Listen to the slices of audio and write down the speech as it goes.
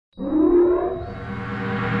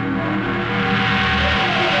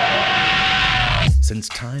Since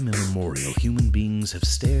time immemorial, human beings have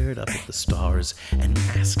stared up at the stars and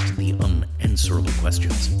asked the unanswerable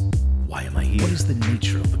questions. Why am I here? What is the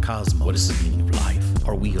nature of the cosmos? What is the meaning of life?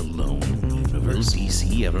 Are we alone in the universe? Will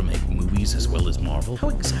DC ever make movies as well as Marvel? How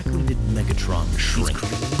exactly did Megatron shrink? Is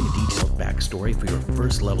creating a detailed backstory for your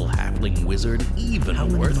first-level halfling wizard even How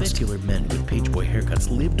many muscular men with pageboy haircuts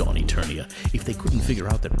lived on Eternia if they couldn't figure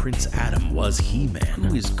out that Prince Adam was He-Man?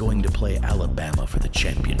 Who is going to play Alabama for the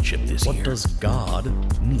championship this year? What does God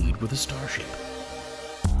need with a starship?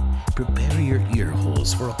 Prepare your ear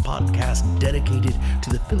holes for a podcast dedicated to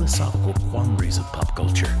the philosophical quandaries of pop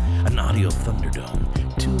culture. An audio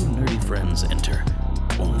thunderdome. Two nerdy friends enter.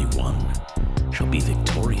 Only one shall be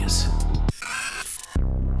victorious.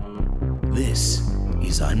 This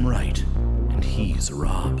is I'm Right, and he's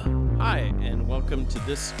Rob. Hi, and welcome to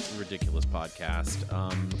this ridiculous podcast.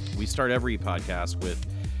 We start every podcast with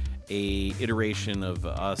a iteration of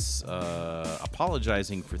us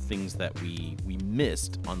apologizing for things that we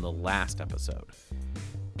missed on the last episode.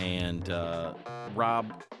 And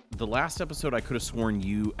Rob, the last episode I could have sworn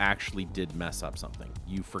you actually did mess up something.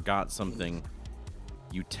 You forgot something.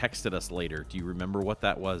 You texted us later. Do you remember what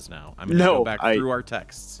that was now? I'm going to go back through our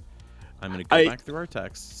texts.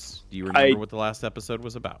 Do you remember what the last episode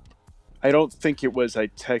was about? I don't think it was I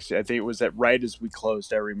texted. I think it was that right as we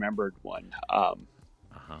closed, I remembered one.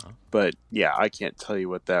 But yeah, I can't tell you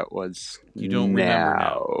what that was. You don't remember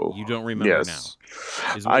now. You don't remember now.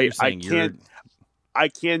 Is what you're saying. I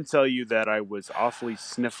can tell you that I was awfully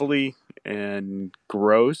sniffly and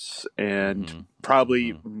gross and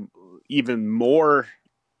probably even more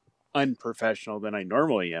unprofessional than I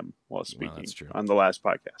normally am while speaking on the last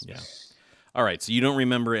podcast. Yeah. All right. So you don't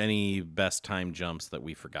remember any best time jumps that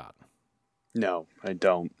we forgot? No, I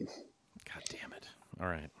don't. God damn it. All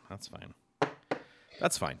right. That's fine.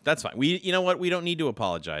 That's fine. You know what? We don't need to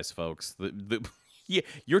apologize, folks.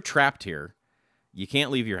 You're trapped here. You can't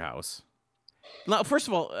leave your house. Now, first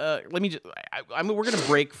of all, let me just. We're going to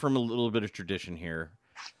break from a little bit of tradition here.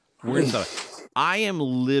 I am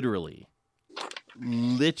literally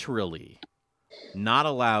not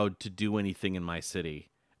allowed to do anything in my city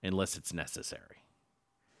unless it's necessary.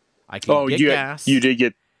 I can get gas. You did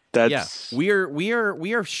get that. Yeah, we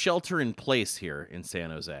are shelter in place here in San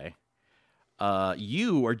Jose.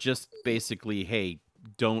 You are just basically, hey,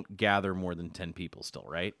 don't gather more than 10 people still,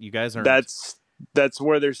 right? You guys aren't... That's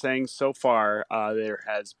where they're saying so far. There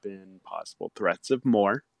has been possible threats of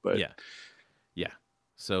more, but... Yeah.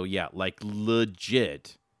 So, yeah, like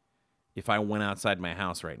legit, if I went outside my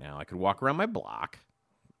house right now, I could walk around my block,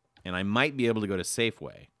 and I might be able to go to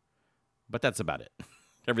Safeway, but that's about it.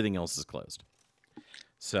 Everything else is closed.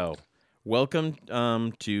 So, welcome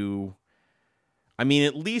to... I mean,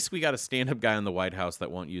 at least we got a stand-up guy in the White House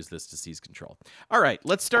that won't use this to seize control. All right,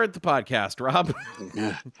 let's start the podcast, Rob.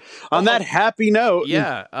 On that happy note.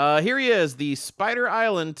 Yeah, here he is, the Spider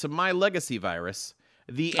Island to my legacy virus,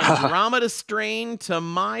 the Andromeda strain to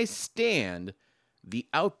my stand, the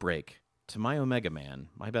Outbreak to my Omega Man,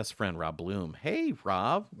 my best friend, Rob Bloom. Hey,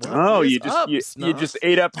 Rob. You just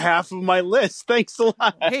ate up half of my list. Thanks a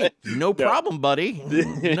lot. Hey, no problem, buddy.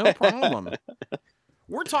 No problem.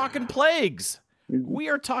 We're talking plagues. We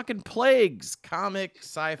are talking plagues, comic,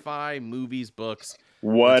 sci-fi, movies, books.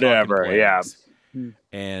 Whatever, yeah.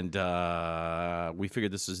 And we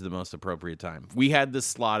figured this was the most appropriate time. We had this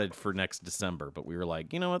slotted for next December, but we were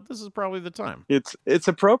like, you know what? This is probably the time. It's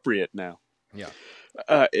appropriate now. Yeah.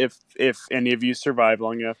 If any of you survive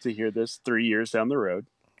long enough to hear this 3 years down the road.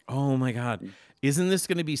 Oh, my God. Isn't this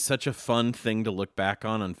going to be such a fun thing to look back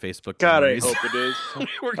on Facebook? God, memories? I hope it is.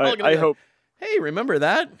 I hope. Hey, remember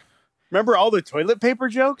that? Remember all the toilet paper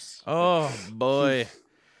jokes? Oh, boy.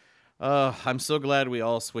 I'm so glad we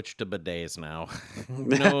all switched to bidets now.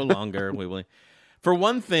 No longer will we. For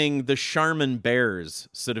one thing, the Charmin Bears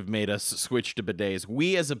should have made us switch to bidets.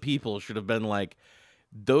 We as a people should have been like,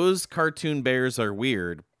 those cartoon bears are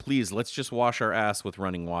weird. Please, let's just wash our ass with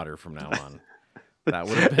running water from now on. That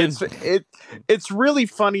would have been... It's really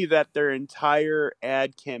funny that their entire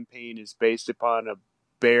ad campaign is based upon a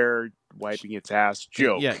bear wiping its ass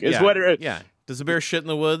joke. Yeah. Does a bear shit in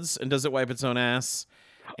the woods and does it wipe its own ass?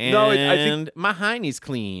 And no, I think my hiney's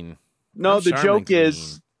clean. No, the joke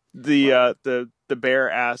is the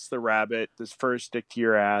bear asks the rabbit, does fur stick to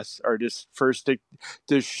your ass, or does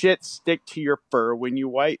shit stick to your fur when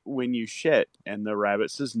you shit? And the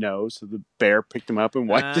rabbit says no, so the bear picked him up and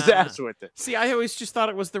wiped his ass with it. See, I always just thought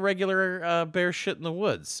it was the regular bear shit in the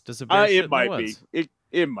woods. Does a bear shit in the woods?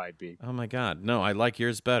 It might be. Oh my God. No, I like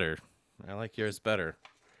yours better.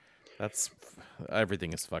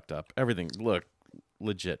 Everything is fucked up. Everything. Look,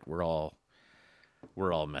 legit. We're all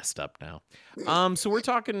We're all messed up now. So we're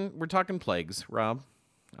talking plagues, Rob.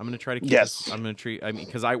 I'm gonna try to keep Yes. this, I'm gonna treat. I mean,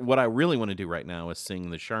 because what I really want to do right now is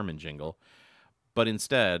sing the Charmin jingle, but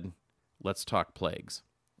instead, let's talk plagues.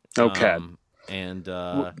 Okay. And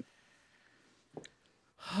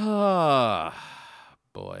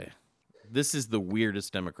boy, this is the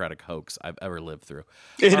weirdest Democratic hoax I've ever lived through.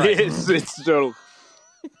 It All right. is. It's total.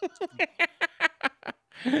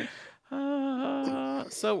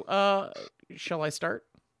 So, shall I start?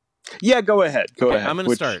 Yeah, go ahead. Go ahead. I'm going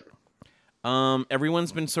to start.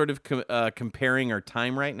 Everyone's been sort of comparing our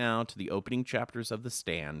time right now to the opening chapters of The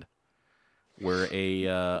Stand, where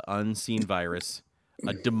a unseen virus,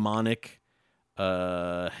 a demonic,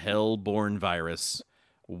 hell-born virus,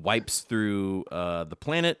 wipes through the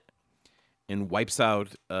planet and wipes out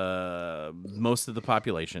most of the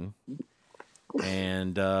population.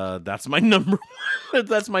 And that's my number one.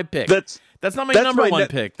 That's my pick. That's not my number one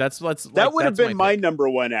pick. That would have been my number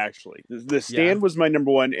one, actually. The Stand was my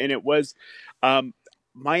number one, and it was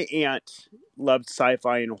my aunt loved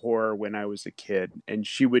sci-fi and horror when I was a kid, and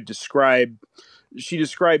she described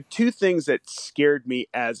two things that scared me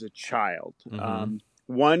as a child. Mm-hmm.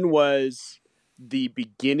 One was the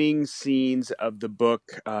beginning scenes of the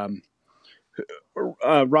book. L.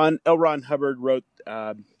 Ron Hubbard wrote.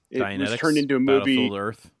 It was turned into a movie.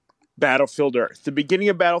 Battlefield Earth. The beginning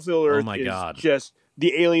of Battlefield Earth is just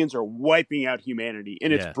the aliens are wiping out humanity,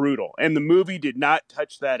 and it's brutal. And the movie did not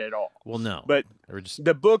touch that at all. Well, no. But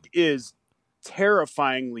the book is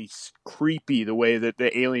terrifyingly creepy, the way that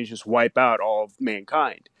the aliens just wipe out all of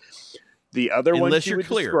mankind. The other one she would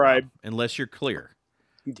describe... Unless you're clear.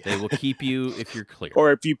 They will keep you if you're clear.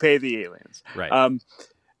 Or if you pay the aliens. Right.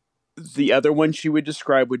 The other one she would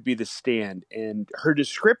describe would be The Stand, and her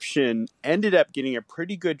description ended up getting a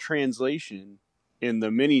pretty good translation in the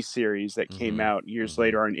miniseries that came out years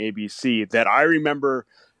later on ABC. That I remember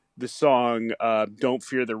the song "Don't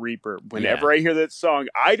Fear the Reaper." Whenever I hear that song,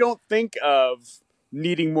 I don't think of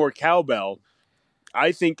needing more cowbell.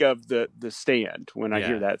 I think of the Stand when I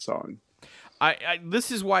hear that song. This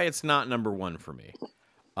is why it's not number one for me.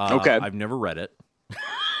 Okay, I've never read it.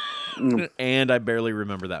 And I barely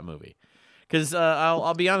remember that movie, because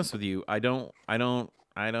I'll be honest with you, I'm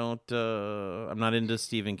not into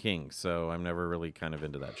Stephen King, so I'm never really kind of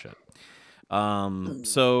into that shit.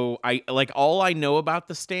 So all I know about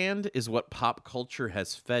The Stand is what pop culture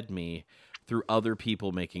has fed me through other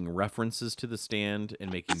people making references to The Stand and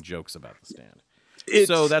making jokes about The Stand.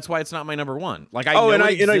 So that's why it's not my number one. I know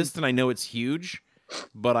it exists and I know it's huge.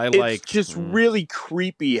 But it's just really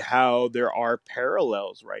creepy how there are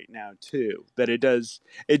parallels right now too. That it does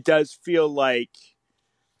feel like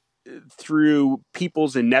through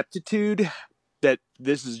people's ineptitude that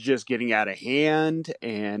this is just getting out of hand,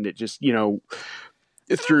 and it just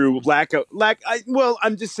through lack of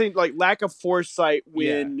foresight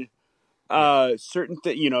when certain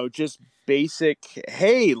just basic,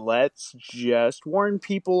 hey, let's just warn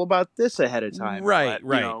people about this ahead of time. Right.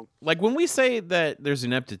 When we say that there's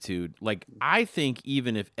ineptitude, I think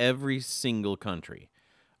even if every single country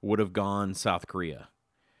would have gone South Korea,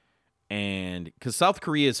 and because South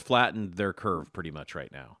Korea has flattened their curve pretty much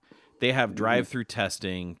right now. They have drive-through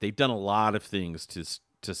testing. They've done a lot of things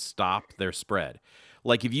to stop their spread.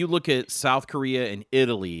 If you look at South Korea and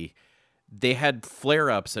Italy, they had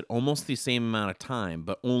flare-ups at almost the same amount of time,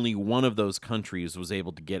 but only one of those countries was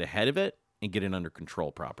able to get ahead of it and get it under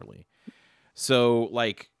control properly. So,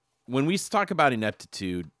 when we talk about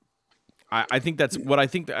ineptitude, I think that's what I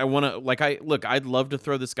think that I want to... I'd love to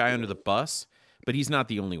throw this guy under the bus, but he's not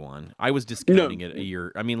the only one. I was discounting it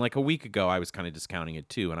a week ago, I was kind of discounting it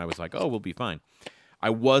too, and I was like, oh, we'll be fine.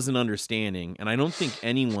 I wasn't understanding, and I don't think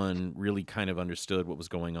anyone really kind of understood what was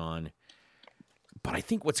going on. But I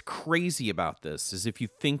think what's crazy about this is if you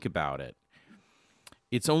think about it,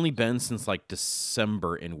 it's only been since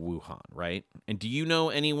December in Wuhan, right? And do you know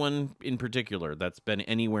anyone in particular that's been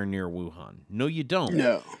anywhere near Wuhan? No, you don't.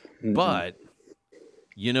 No. Mm-hmm. But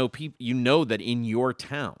you know that in your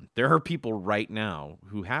town there are people right now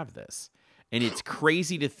who have this, and it's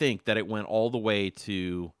crazy to think that it went all the way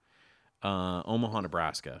to Omaha,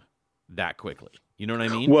 Nebraska, that quickly. You know what I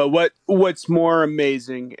mean? Well, what's more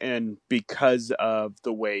amazing, and because of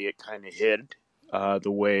the way it kind of hid,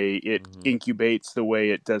 the way it incubates, the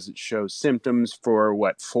way it doesn't show symptoms for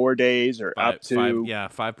 4 days or up to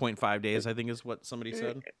 5.5 days, I think is what somebody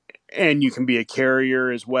said. And you can be a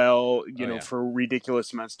carrier as well, for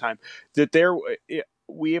ridiculous amounts of time.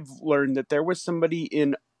 We have learned that there was somebody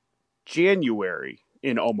in January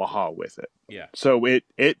in Omaha with it. Yeah. So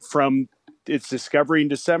it from its discovery in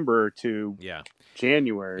December to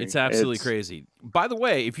January. It's absolutely crazy. By the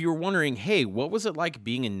way, if you were wondering, hey, what was it like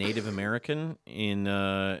being a Native American in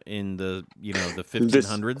the the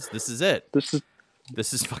 1500s? This is it.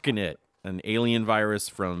 This is fucking it. An alien virus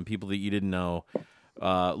from people that you didn't know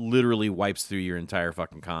literally wipes through your entire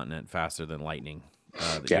fucking continent faster than lightning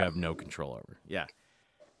that you have no control over. Yeah.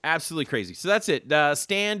 Absolutely crazy. So that's it.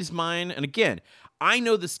 Stand is mine. And again, I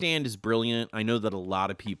know The Stand is brilliant. I know that a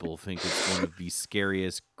lot of people think it's one of the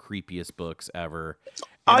scariest, creepiest books ever.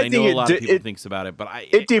 And I know a lot of people thinks about it, but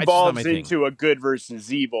it devolves into a good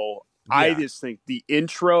versus evil. Yeah. I just think the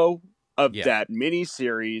intro of that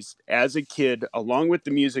miniseries as a kid, along with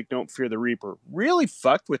the music "Don't Fear the Reaper," really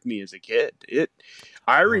fucked with me as a kid.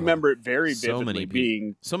 I remember it very vividly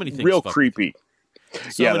being so many things real creepy.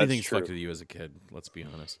 So many things fucked with you as a kid. Let's be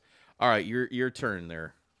honest. All right, your turn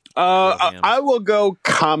there. I will go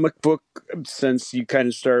comic book since you kind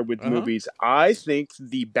of started with movies. I think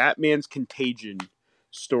the Batman's Contagion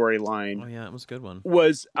storyline. Oh yeah, that was a good one.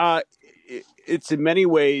 Was it's in many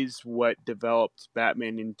ways what developed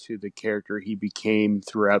Batman into the character he became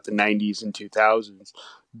throughout the 90s and 2000s,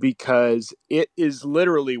 because it is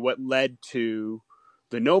literally what led to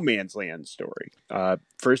the No Man's Land story.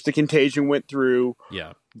 First, the Contagion went through,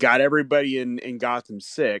 got everybody in Gotham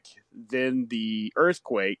sick. Then the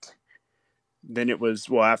earthquake. Then it was,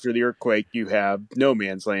 after the earthquake, you have No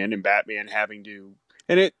Man's Land and Batman having to,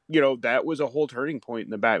 and that was a whole turning point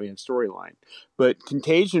in the Batman storyline. But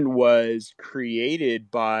Contagion was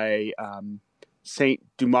created by Saint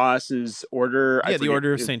Dumas's order. Yeah, the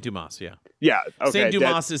Order of Saint Dumas. Yeah. Yeah. Okay, Saint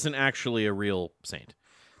Dumas isn't actually a real saint.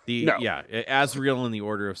 Azrael and the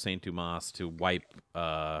Order of Saint Dumas to wipe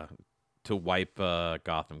Gotham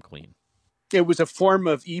clean. It was a form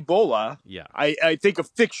of Ebola. Yeah, I think a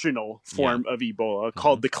fictional form of Ebola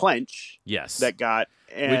called the Clench. Yes, that got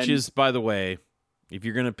which is, by the way, if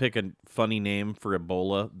you're gonna pick a funny name for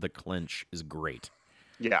Ebola, the Clench is great.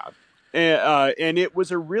 Yeah, and it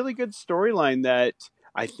was a really good storyline that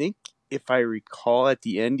I think, if I recall, at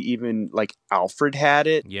the end, even like Alfred had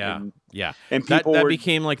it. Yeah, and people that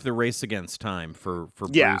became like the race against time for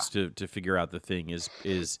Bruce to figure out the thing is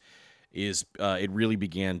it really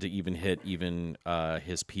began to even hit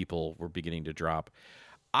his people were beginning to drop.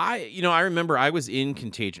 I remember I was in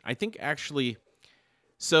Contagion. I think actually.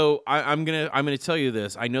 So I'm gonna tell you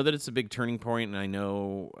this. I know that it's a big turning point, and I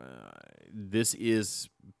know this is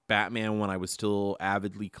Batman when I was still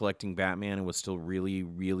avidly collecting Batman and was still really,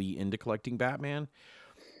 really into collecting Batman.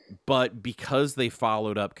 But because they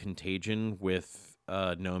followed up Contagion with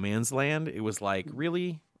No Man's Land, it was like,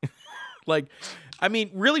 really?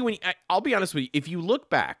 Really, I'll be honest with you, if you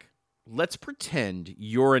look back, let's pretend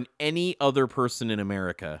you're any other person in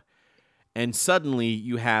America, and suddenly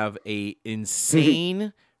you have a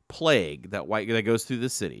insane plague that goes through the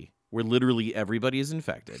city, where literally everybody is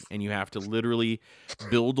infected, and you have to literally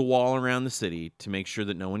build a wall around the city to make sure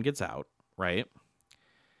that no one gets out, right?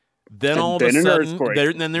 Then all of a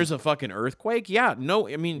sudden, then there's a fucking earthquake. Yeah, no,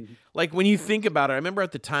 I mean, like when you think about it, I remember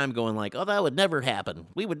at the time going like, "Oh, that would never happen.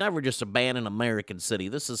 We would never just abandon American city.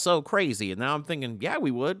 This is so crazy." And now I'm thinking, yeah, we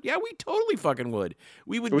would. Yeah, we totally fucking would.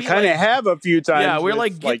 We kind of have a few times. Yeah, we're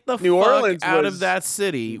like, get the New Orleans out of that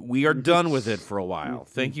city. We are done with it for a while.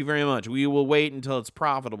 Thank you very much. We will wait until it's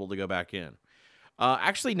profitable to go back in.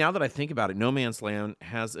 Actually, now that I think about it, No Man's Land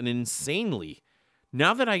has an insanely.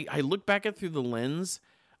 Now that I look back at through the lens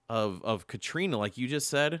of Katrina, like you just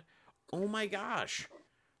said, oh my gosh,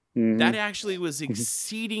 that actually was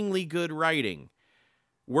exceedingly good writing.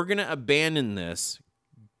 We're gonna abandon this.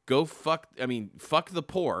 Go fuck the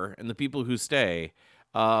poor and the people who stay.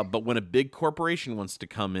 But when a big corporation wants to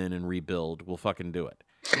come in and rebuild, we'll fucking do it.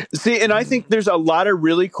 See, and I think there's a lot of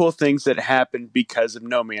really cool things that happened because of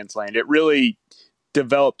No Man's Land. It really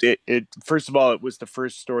developed it. First of all, it was the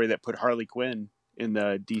first story that put Harley Quinn in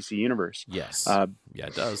the DC universe. Yes. Yeah,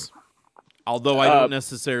 it does. Although I don't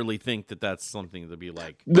necessarily think that that's something to be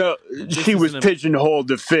like. No, she was pigeonholed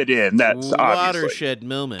to fit in. That's watershed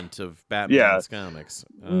moment of Batman's comics.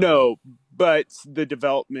 No, but the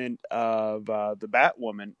development of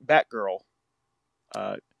the Batgirl,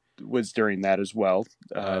 was during that as well.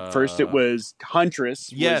 First, it was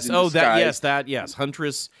Huntress. Yes.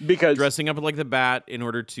 Huntress. Because dressing up like the Bat in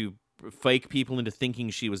order to fake people into thinking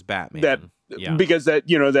she was Batman. Because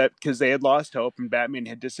they had lost hope and Batman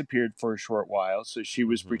had disappeared for a short while, so she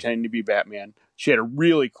was pretending to be Batman. She had a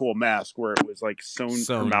really cool mask where it was like sewn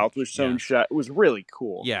her mouth was sewn shut. It was really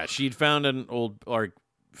cool. Yeah, she'd found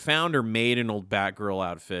or made an old Batgirl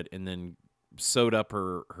outfit and then sewed up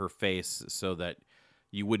her face so that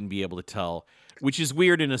you wouldn't be able to tell, which is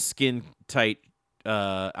weird in a skin tight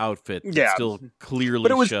outfit that Yeah. still clearly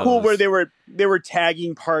But it was shows. cool where they were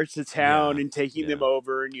tagging parts of town Yeah, and taking them yeah.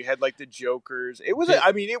 over, and you had like the Jokers. It was The-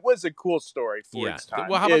 I mean, it was a cool story for Yeah. its time.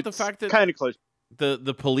 Well, how about the It's fact that kind of close?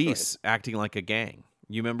 the police acting like a gang?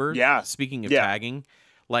 You remember? Yeah. Speaking of Yeah. tagging,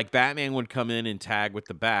 like Batman would come in and tag with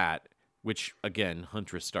the Bat, which again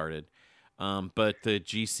Huntress started. But the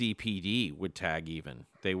GCPD would tag even.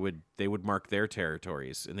 They would mark their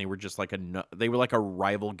territories, and they were just like they were like a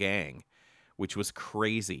rival gang, which was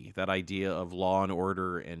crazy. That idea of law and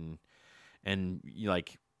order and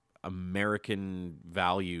like American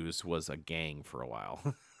values was a gang for a while.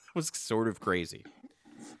 It was sort of crazy.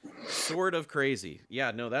 Sort of crazy.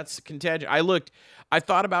 Yeah, no, that's Contagion. I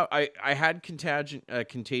thought about I had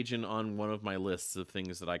Contagion on one of my lists of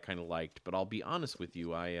things that I kind of liked, but I'll be honest with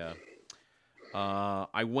you, I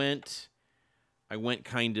went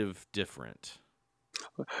kind of different.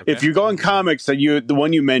 Okay? If you're going comics, the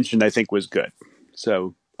one you mentioned I think was good.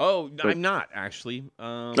 So I'm not actually.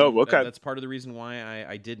 okay. That's part of the reason why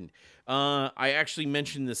I didn't. I actually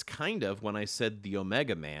mentioned this kind of when I said the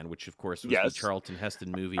Omega Man, which of course was the Charlton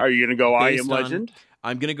Heston movie. Are you going to go I Am Legend?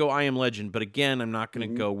 I'm going to go I Am Legend, but again, I'm not going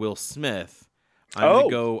to go Will Smith. I'm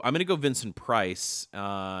going to go Vincent Price.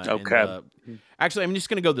 Okay. Actually, I'm just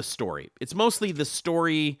going to go the story. It's mostly the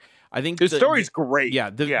story. I think the story's great. Yeah,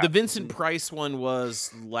 the Vincent Price one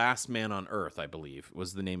was Last Man on Earth, I believe,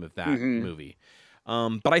 was the name of that movie.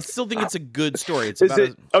 But I still think it's a good story. It's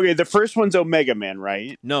okay, the first one's Omega Man,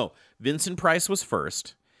 right? No, Vincent Price was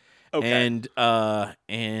first. Okay.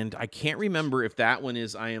 And I can't remember if that one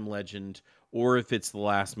is I Am Legend or if it's The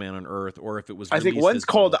Last Man on Earth or if it was I think one's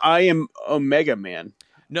called I Am Omega Man.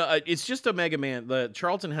 No, it's just Omega Man. The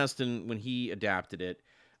Charlton Heston, when he adapted it,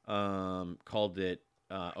 called it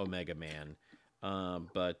Omega Man.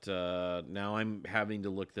 But now I'm having to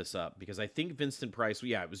look this up because I think Vincent Price.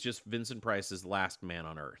 Yeah, it was just Vincent Price's Last Man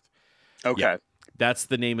on Earth. Okay, yeah, that's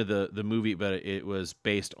the name of the movie, but it was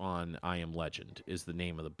based on I Am Legend is the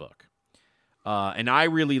name of the book. And I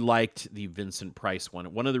really liked the Vincent Price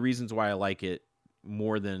one. One of the reasons why I like it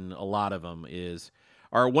more than a lot of them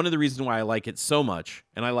one of the reasons why I like it so much,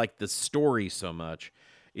 and I like the story so much,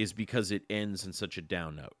 is because it ends in such a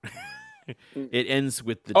down note. It ends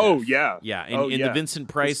with the death. Yeah. The Vincent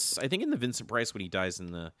Price, I think in the Vincent Price when he dies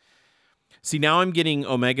in the. See, now I'm getting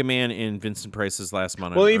Omega Man and Vincent Price's Last Man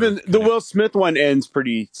on Earth. Well, even the Will Smith one ends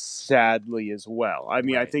pretty sadly as well. I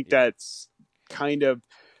mean, I think that's kind of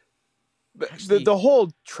actually, the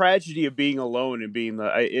whole tragedy of being alone and being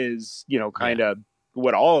is kind of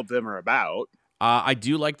what all of them are about. I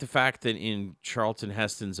do like the fact that in Charlton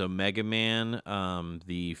Heston's Omega Man,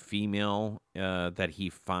 the female that he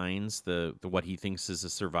finds, the what he thinks is a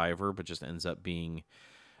survivor, but just ends up being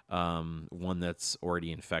one that's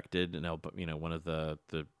already infected, and one of the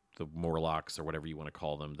Morlocks or whatever you want to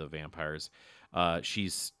call them, the vampires.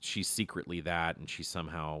 She's secretly that, and she's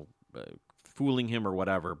somehow fooling him or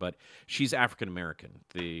whatever, but she's African American.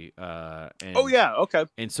 Okay.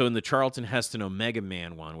 And so in the Charlton Heston Omega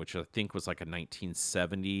Man one, which I think was like a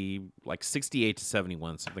 1970, like 68 to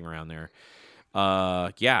 71, something around there.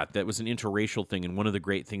 That was an interracial thing, and one of the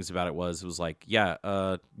great things about it was like,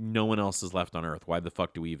 no one else is left on Earth. Why the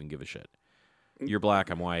fuck do we even give a shit? You're black,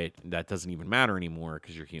 I'm white. That doesn't even matter anymore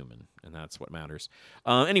because you're human, and that's what matters.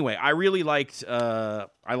 Anyway, I really liked the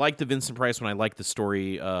Vincent Price one. I liked the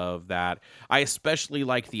story of that. I especially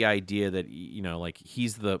like the idea that like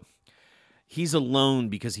he's alone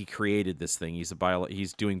because he created this thing.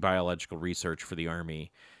 He's doing biological research for the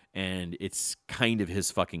army, and it's kind of his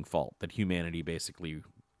fucking fault that humanity basically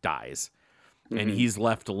dies, and he's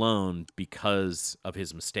left alone because of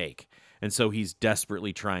his mistake, and so he's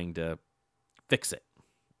desperately trying to fix it,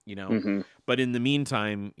 But in the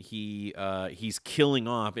meantime, he's killing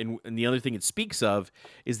off, and the other thing it speaks of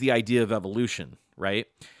is the idea of evolution, right?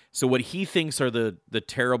 So what he thinks are the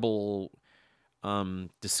terrible,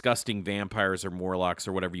 disgusting vampires or Morlocks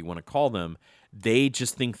or whatever you want to call them, they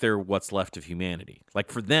just think they're what's left of humanity. Like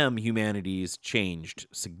for them, humanity's changed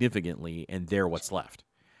significantly, and they're what's left.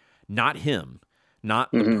 Not him,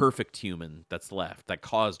 not the perfect human that's left that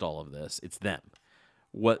caused all of this. It's them.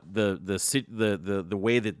 What the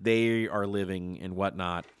way that they are living and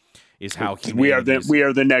whatnot is how we are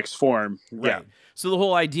the next form. Right. Yeah. So the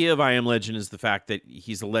whole idea of I Am Legend is the fact that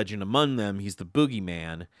he's a legend among them. He's the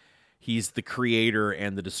boogeyman. He's the creator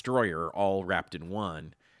and the destroyer, all wrapped in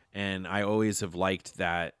one. And I always have liked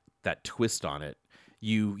that twist on it.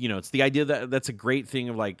 It's the idea that's a great thing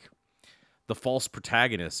of like the false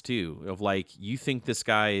protagonist too, of like you think this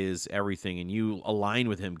guy is everything and you align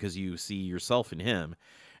with him because you see yourself in him,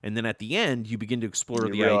 And then at the end, you begin to explore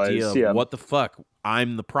You the realize, idea of what the fuck,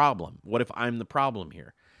 I'm the problem. What if I'm the problem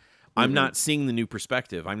here? I'm not seeing the new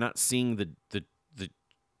perspective. I'm not seeing the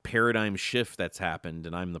paradigm shift that's happened,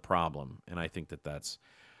 and I'm the problem. And I think that's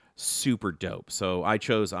super dope. So I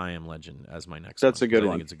chose I Am Legend as my next one. That's a good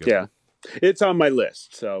one. It's a good one. It's on my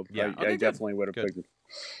list, so Yeah. I definitely would have picked it.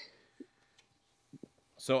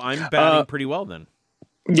 So I'm batting pretty well then.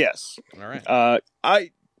 Yes. All right.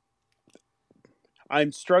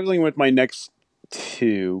 I'm struggling with my next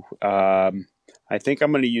two. I think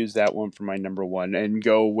I'm going to use that one for my number one and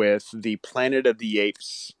go with the Planet of the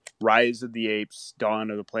Apes, Rise of the Apes,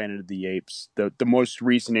 Dawn of the Planet of the Apes, the most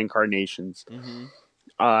recent incarnations.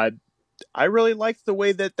 I really liked the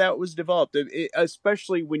way that was developed,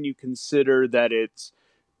 especially when you consider that it's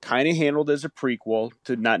kind of handled as a prequel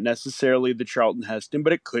to not necessarily the Charlton Heston,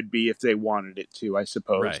 but it could be if they wanted it to, I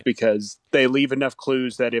suppose, Right. because they leave enough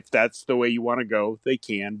clues that if that's the way you want to go, they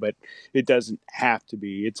can, but it doesn't have to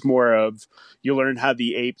be. It's more of you learn how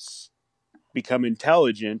the apes become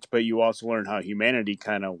intelligent, but you also learn how humanity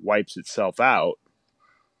kind of wipes itself out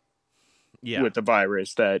with the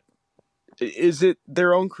virus. That is it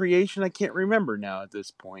their own creation? I can't remember now at this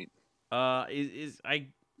point. I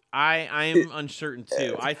am uncertain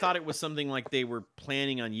too. I thought it was something like they were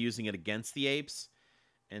planning on using it against the apes,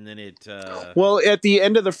 and then it. Well, at the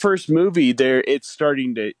end of the first movie, they're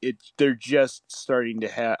just starting to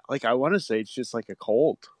have, like, I want to say it's just like a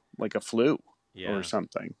cold, like a flu, or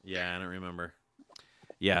something. Yeah, I don't remember.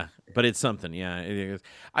 Yeah, but it's something. Yeah, it is.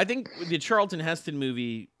 I think the Charlton Heston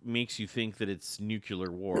movie makes you think that it's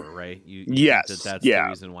nuclear war, right? You yes, think that's the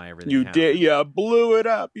reason why everything you happened. did. You blew it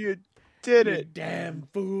up. You did You it. damn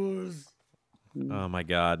fools. Oh my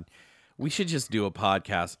God. We should just do a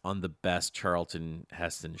podcast on the best Charlton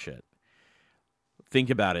Heston shit.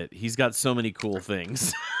 Think about it. He's got so many cool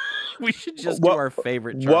things. We should just do our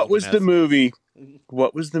favorite Charlton What was Heston. the movie?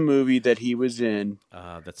 What was the movie that he was in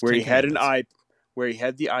That's where he had Commandments. where he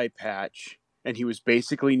had the eye patch and he was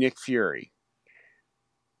basically Nick Fury?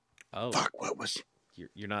 Oh, Fuck, what was...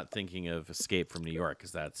 You're not thinking of Escape from New York,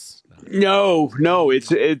 because that's No,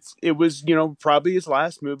 it was, probably his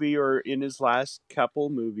last movie or in his last couple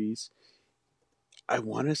movies. I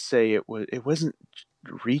want to say it wasn't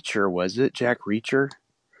Reacher, was it? Jack Reacher?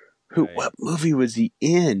 Right. What movie was he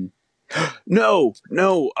in? No,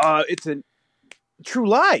 it's a True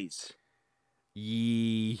Lies.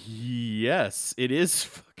 Yes, it is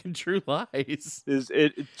fucking True Lies. Is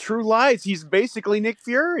it True Lies? He's basically Nick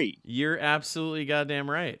Fury. You're absolutely goddamn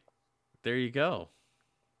right. There you go.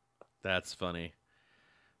 That's funny.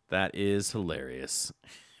 That is hilarious.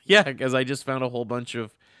 Yeah, because I just found a whole bunch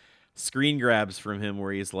of screen grabs from him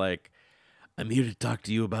where he's like, I'm here to talk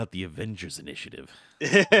to you about the Avengers Initiative.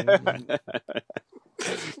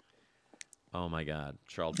 Oh my God,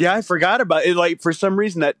 Charlton. Yeah, I forgot about it. Like, for some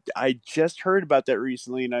reason, that I just heard about that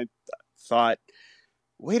recently, and I thought,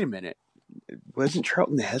 wait a minute, wasn't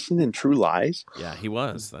Charlton Heston in True Lies? Yeah, he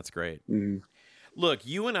was. That's great. Mm. Look,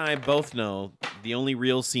 you and I both know the only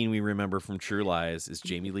real scene we remember from True Lies is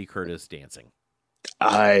Jamie Lee Curtis dancing.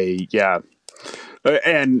 And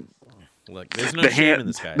look, there's no shame in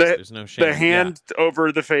this, guys. There's no shame. The hand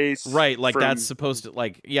over the face. Right, like that's supposed to,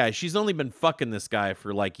 like, yeah, she's only been fucking this guy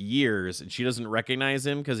for like years, and she doesn't recognize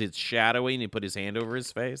him because it's shadowy and he put his hand over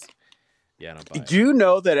his face. Yeah, I don't buy it. Do you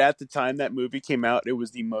know that at the time that movie came out, it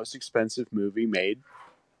was the most expensive movie made?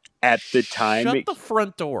 At the time. Shut the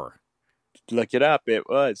front door. Look it up. It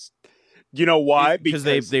was. You know why? Because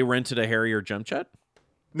they rented a Harrier jump jet?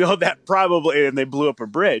 No, that probably, and they blew up a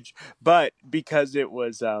bridge. But because it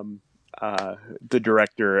was the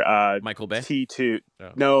director, Michael Bay? T2.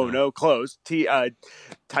 Oh, No, close.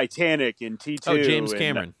 Titanic and T2. Oh, James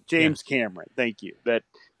Cameron. James Cameron. Thank you. That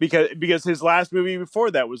because his last movie before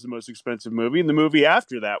that was the most expensive movie, and the movie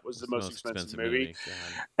after that was the most expensive movie.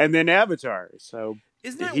 And then Avatar. So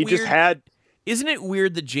isn't that he weird? just had. Isn't it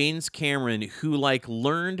weird that James Cameron, who like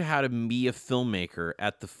learned how to be a filmmaker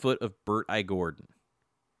at the foot of Burt I. Gordon,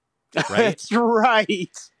 right?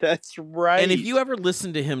 That's right. And if you ever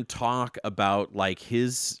listen to him talk about like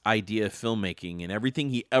his idea of filmmaking and everything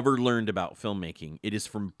he ever learned about filmmaking, it is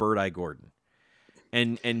from Burt I. Gordon.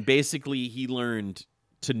 And basically he learned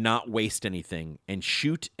to not waste anything and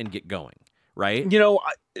shoot and get going, right?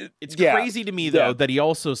 It's crazy to me though that he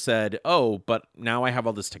also said, "Oh, but now I have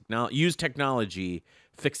all this technology. Use technology,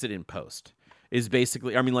 fix it in post." Is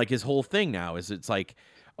basically, I mean, like his whole thing now is it's like,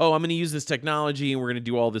 oh, I'm going to use this technology and we're going to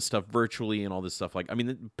do all this stuff virtually and all this stuff. Like, I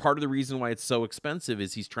mean, part of the reason why it's so expensive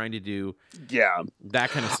is he's trying to do that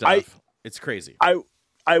kind of stuff. It's crazy.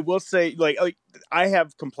 I will say, like I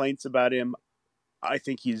have complaints about him I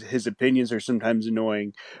think his opinions are sometimes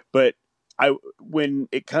annoying, but when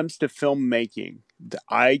it comes to filmmaking,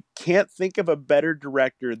 I can't think of a better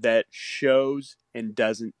director that shows and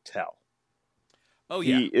doesn't tell. Oh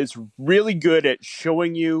yeah, he is really good at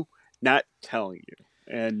showing you, not telling you,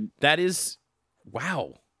 and that is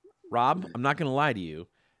wow, Rob. I'm not gonna lie to you.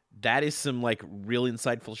 That is some like real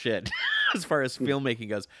insightful shit as far as filmmaking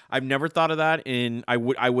goes. I've never thought of that, and I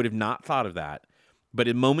would have not thought of that. But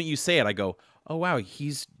the moment you say it, I go, "Oh wow,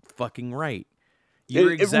 he's fucking right."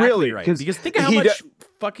 You're exactly really, right. Because think of how much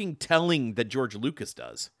fucking telling that George Lucas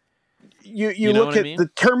does. You look at the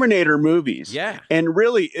Terminator movies, yeah, and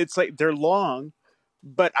really, it's like they're long,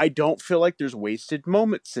 but I don't feel like there's wasted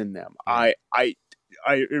moments in them. Yeah.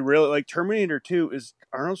 I really like Terminator 2 is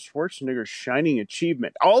Arnold Schwarzenegger's shining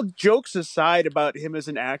achievement. All jokes aside about him as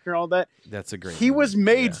an actor and all that, that's a great he movie. Was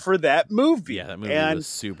made for that movie. Yeah, that movie was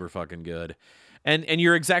super fucking good. And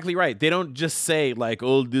you're exactly right. They don't just say like,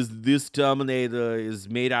 "Oh, this Terminator is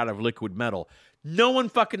made out of liquid metal." No one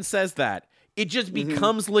fucking says that. It just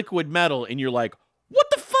becomes liquid metal, and you're like, "What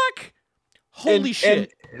the fuck? Holy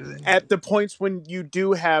shit!" And at the points when you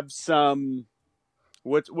do have some,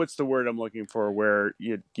 what's the word I'm looking for? Where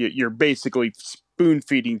you're basically spoon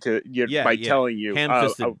feeding by telling you,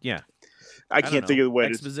 ham-fisted. I can't think of the word.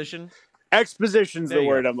 Exposition. Exposition's the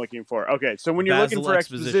word I'm looking for. Okay, so when you're looking for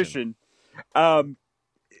exposition.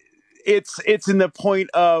 It's in the point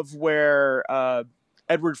of where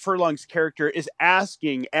Edward Furlong's character is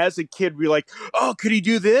asking, as a kid, we're like, "Oh, could he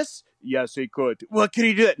do this?" Yes, he could. Well, can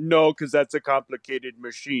he do that? No, because that's a complicated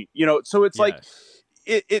machine. So it's like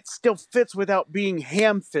it still fits without being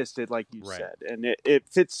ham-fisted, like you said, and it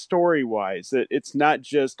fits story-wise. It's not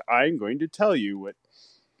just I'm going to tell you what.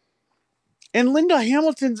 And Linda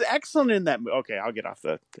Hamilton's excellent in that movie. Okay, I'll get off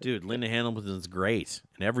the... Dude, Linda Hamilton's great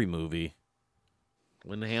in every movie.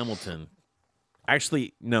 Linda Hamilton.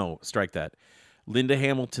 Actually, no, strike that. Linda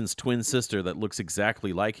Hamilton's twin sister that looks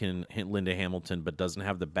exactly like Linda Hamilton but doesn't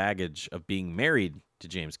have the baggage of being married to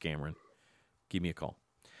James Cameron. Give me a call.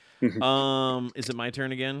 Is it my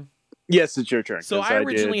turn again? Yes, it's your turn. So I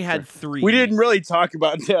originally had 3. We didn't really talk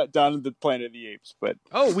about Dawn of the Planet of the Apes, but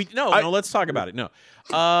no, let's talk about it. No,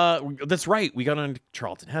 that's right. We got on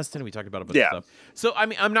Charlton Heston. We talked about a bunch of stuff. So I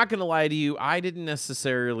mean, I'm not gonna lie to you. I didn't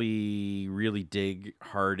necessarily really dig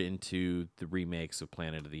hard into the remakes of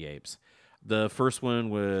Planet of the Apes. The first one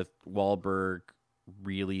with Wahlberg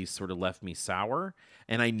really sort of left me sour,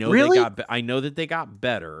 and I know that they got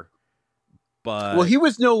better. But he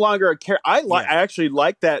was no longer a character. I actually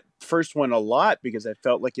liked that first one a lot because I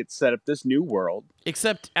felt like it set up this new world.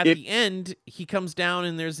 Except at the end, he comes down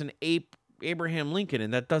and there's an ape, Abraham Lincoln,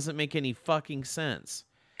 and that doesn't make any fucking sense.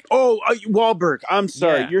 Oh, Wahlberg. I'm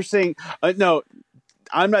sorry. You're saying no.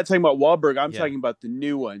 I'm not talking about Wahlberg. I'm talking about the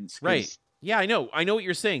new ones. Right. Yeah, I know. I know what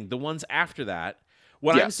you're saying. The ones after that.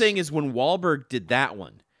 What I'm saying is when Wahlberg did that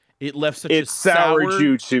one, it left such a sour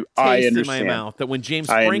taste in my mouth that when James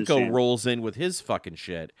Franco rolls in with his fucking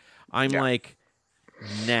shit, I'm like,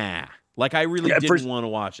 nah. Like, I really didn't want to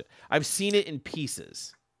watch it. I've seen it in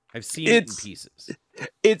pieces.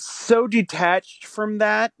 It's so detached from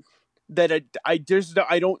that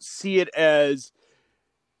I don't see it as...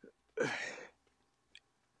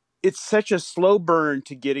 It's such a slow burn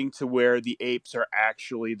to getting to where the apes are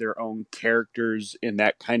actually their own characters in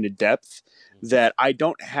that kind of depth that I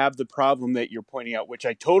don't have the problem that you're pointing out, which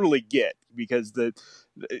I totally get because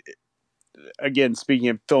again, speaking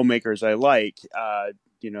of filmmakers I like,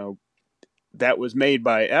 that was made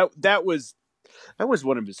by, that was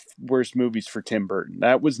one of his worst movies for Tim Burton.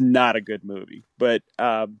 That was not a good movie, but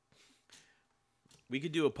we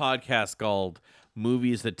could do a podcast called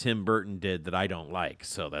Movies that Tim Burton did that I don't like,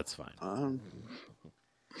 so that's fine.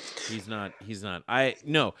 He's not. I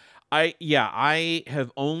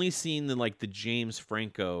have only seen the James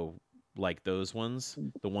Franco, like those ones,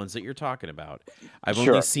 the ones that you're talking about. I've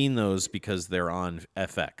only seen those because they're on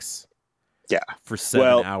FX. Yeah, for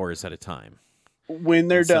 7 hours at a time. When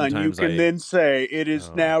they're done, you can then say it is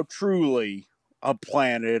now truly a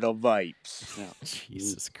planet of apes. Oh,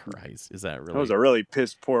 Jesus Christ. Is that really? That was a really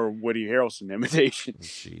piss poor Woody Harrelson imitation.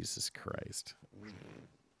 Jesus Christ.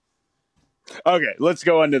 Okay, let's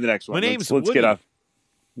go on to the next one. My name's let's Woody. Get off.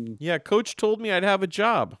 Yeah, Coach told me I'd have a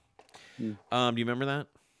job. Do you remember that?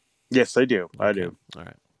 Yes, I do. Okay. I do. All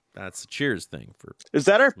right. That's a Cheers thing. Is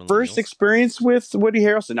that our first experience with Woody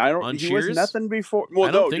Harrelson? On he Cheers? was nothing before. Well,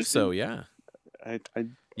 I don't think so, yeah. I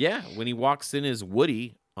when he walks in as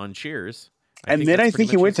Woody on Cheers. I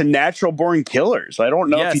think he went to Natural Born Killers. I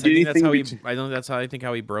don't know if he did anything. I think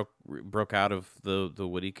how he broke out of the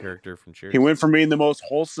Woody character from Cheers. He went from being the most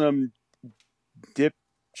wholesome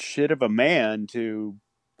shit of a man to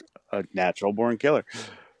a natural born killer.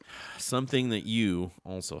 Something that you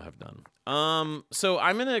also have done. So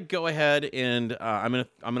I'm gonna go ahead and I'm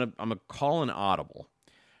gonna call an audible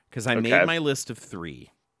because I made my list of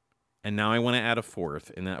 3, and now I want to add a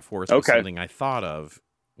 4th, and that 4th was something I thought of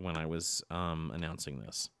when I was announcing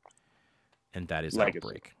this, and that is Legacy.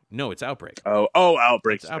 Outbreak. No, it's Outbreak. Oh,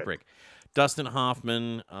 Outbreak. It's Outbreak. Dustin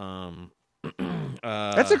Hoffman.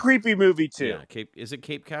 That's a creepy movie too. Yeah, is it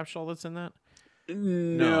Cape Capshaw that's in that?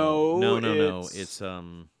 No. It's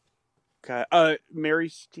Mary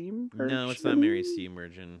Steam? No, it's not Mary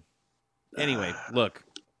Steenburgen. Anyway, look,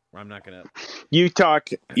 I'm not gonna. You talk.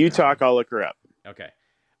 I'll look her up. Okay,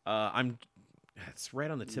 It's right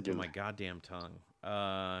on the tip of my goddamn tongue.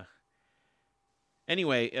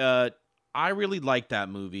 Anyway, I really liked that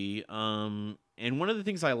movie. And one of the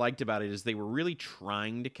things I liked about it is they were really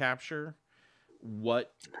trying to capture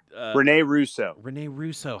what Rene Russo. Rene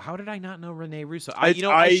Russo. How did I not know Rene Russo? I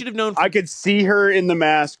should have known. I could see her in The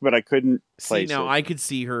Mask, but I couldn't place now it. I could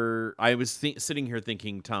see her. I was sitting here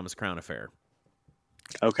thinking Thomas Crown Affair.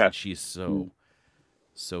 Okay, and she's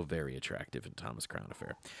so very attractive in Thomas Crown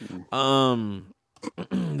Affair.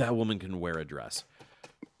 That woman can wear a dress.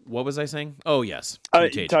 What was I saying? Oh yes,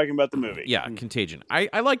 Contagion. Talking about the movie. Yeah, Contagion.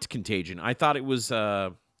 I liked Contagion. I thought it was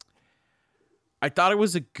a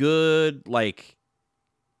good like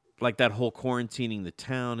that whole quarantining the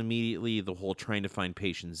town immediately, the whole trying to find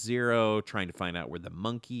patient 0, trying to find out where the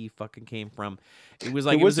monkey fucking came from. It was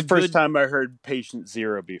like it was the first time I heard patient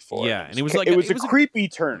 0 before. Yeah, and it was like it was a creepy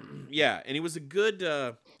turn. Yeah, and it was a good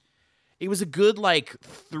like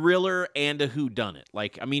thriller and a whodunit.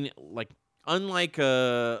 Like I mean, like unlike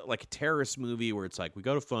a terrorist movie where it's like we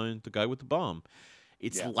got to find the guy with the bomb.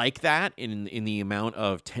 It's like that in the amount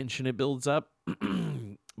of tension it builds up.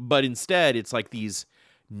 But instead it's like these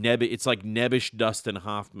it's like nebbish Dustin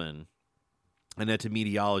Hoffman, and that's a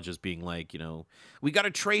meteorologist being like, we got to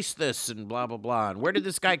trace this and blah blah blah, and where did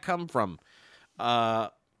this guy come from?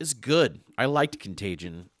 It's good. I liked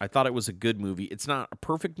Contagion. I thought it was a good movie. It's not a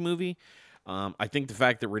perfect movie. I think the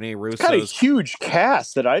fact that Rene Russo got a huge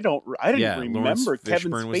cast that I didn't remember Lawrence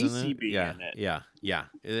Kevin Fishburne Spacey being in it. Yeah,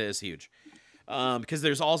 it is huge. Because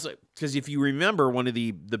if you remember one of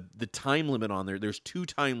the time limit on there's 2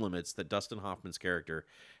 time limits that Dustin Hoffman's character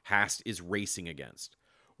is racing against.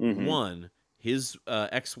 Mm-hmm. One, his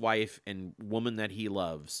ex-wife and woman that he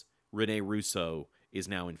loves, Rene Russo, is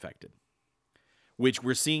now infected. Which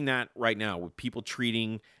we're seeing that right now with people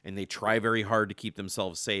treating, and they try very hard to keep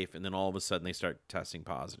themselves safe, and then all of a sudden they start testing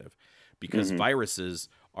positive. Because viruses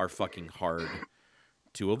are fucking hard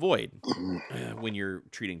to avoid when you're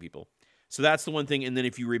treating people. So that's the one thing. And then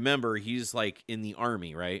if you remember, he's like in the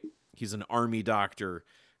army, right? He's an army doctor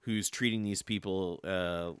who's treating these people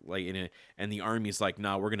and the army's like,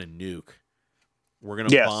 nah, we're going to nuke. We're going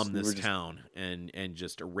to bomb this town and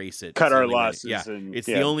just erase it. Cut our losses. Yeah. It's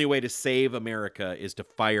the only way to save America is to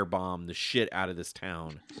firebomb the shit out of this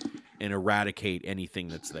town and eradicate anything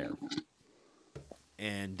that's there.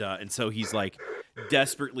 And so he's like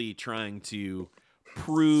desperately trying to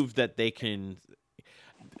prove that they can.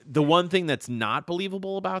 The one thing that's not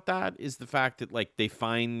believable about that is the fact that like they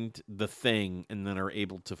find the thing and then are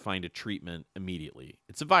able to find a treatment immediately.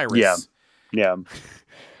 It's a virus. Yeah.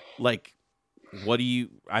 Like, what do you?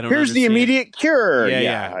 I don't. Here's understand. the immediate cure.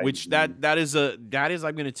 Yeah. Which that is I'm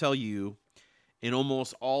going to tell you, in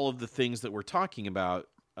almost all of the things that we're talking about,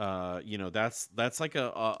 that's like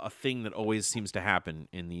a thing that always seems to happen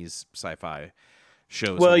in these sci-fi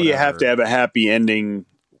shows. Well, you have to have a happy ending.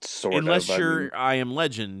 Unless you're I Am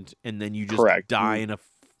Legend, and then you just die in a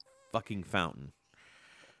fucking fountain,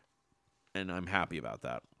 and I'm happy about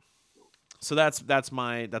that. So that's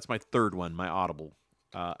my third one, my audible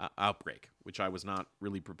Outbreak, which I was not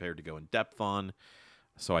really prepared to go in depth on.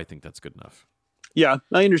 So I think that's good enough. Yeah,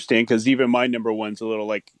 I understand, because even my number one's a little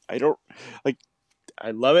like I don't like. I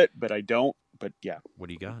love it, but I don't. But yeah, what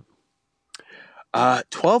do you got?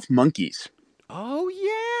 12 Monkeys. Oh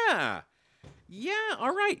yeah. Yeah,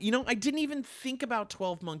 all right. I didn't even think about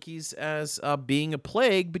 12 Monkeys as being a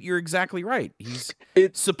plague, but you're exactly right.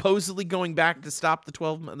 It's supposedly going back to stop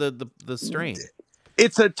the strain.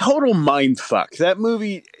 It's a total mind fuck. That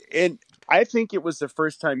movie, and I think it was the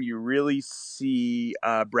first time you really see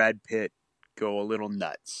Brad Pitt go a little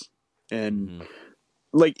nuts, and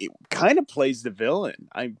like it kind of plays the villain.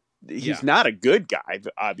 He's not a good guy,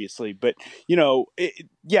 obviously, but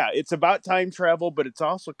it's about time travel, but it's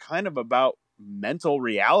also kind of about mental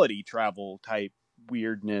reality travel type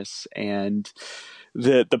weirdness and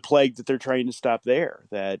the plague that they're trying to stop there.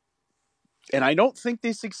 That And I don't think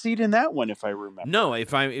they succeed in that one, if I remember. No,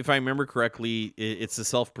 if I remember correctly, it's a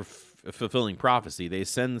self-fulfilling prophecy. They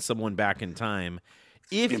send someone back in time.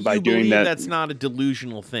 If you believe that's not a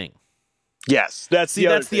delusional thing. Yes, that's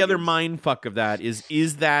the other mind fuck of that.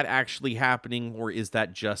 Is that actually happening, or is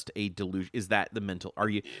that just a delusion? Is that the mental?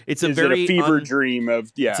 It's a fever dream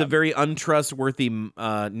of It's a very untrustworthy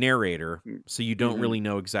narrator, so you don't really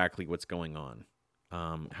know exactly what's going on.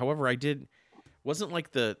 However, wasn't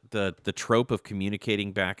like the trope of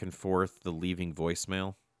communicating back and forth, the leaving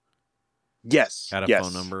voicemail. Yes, at a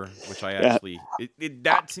phone number, which I actually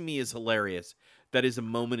that to me is hilarious. That is a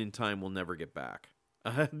moment in time we'll never get back.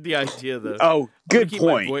 The idea that good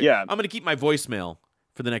point. I'm going to keep my voicemail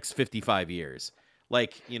for the next 55 years.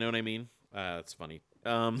 Like, you know what I mean? That's funny.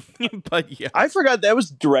 But yeah, I forgot that was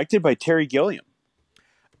directed by Terry Gilliam.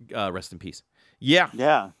 Rest in peace. Yeah.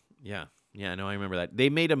 Yeah, no, I remember that. They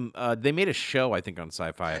made a show, I think, on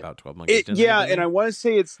Sci-Fi about 12 months. And I want to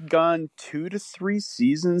say it's gone 2 to 3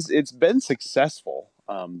 seasons. It's been successful.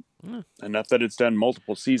 Enough that it's done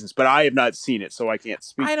multiple seasons, but I have not seen it, so I can't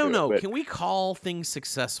speak. I don't know. But... Can we call things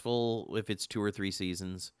successful if it's 2 or 3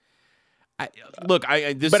 seasons? I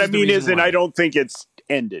don't think it's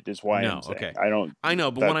ended. Is why I'm saying. Okay. I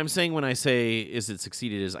know, but what I'm saying when I say is it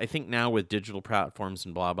succeeded is I think now with digital platforms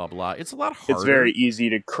and blah blah blah, it's a lot harder. It's very easy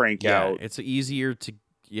to crank out. It's easier to,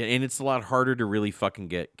 and it's a lot harder to really fucking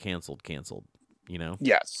get canceled. You know?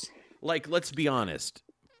 Yes. Like, let's be honest.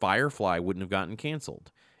 Firefly wouldn't have gotten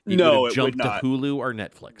canceled. It would to Hulu or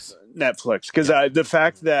Netflix. Because the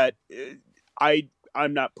fact that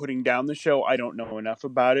I'm not putting down the show, I don't know enough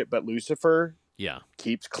about it, but Lucifer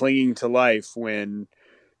keeps clinging to life when,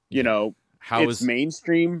 its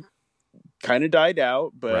mainstream kind of died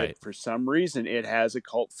out, but for some reason it has a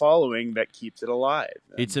cult following that keeps it alive.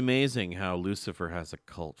 It's amazing how Lucifer has a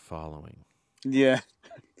cult following. Yeah.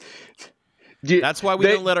 That's why we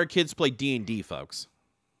don't let our kids play D&D, folks.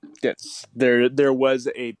 Yes, there was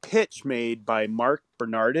a pitch made by Mark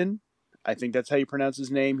Bernardin. I think that's how you pronounce his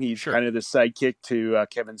name. He's kind of the sidekick to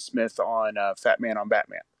Kevin Smith on Fat Man on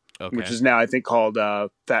Batman, which is now I think called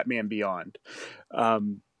Fat Man Beyond,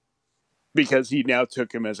 because he now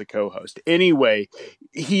took him as a co-host. Anyway,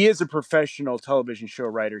 he is a professional television show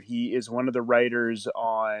writer. He is one of the writers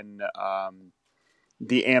on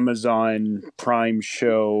the Amazon Prime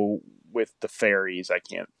show with the fairies. I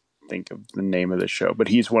can't think of the name of the show, but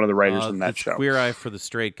he's one of the writers in that show. Queer Eye for the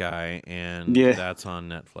Straight Guy, and that's on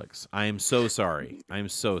Netflix. I am so sorry. I'm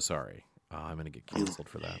going to get canceled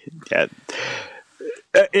for that. Yeah.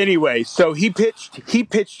 Anyway, so he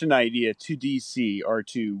pitched an idea to DC or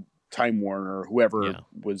to Time Warner or whoever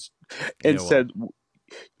was, and said,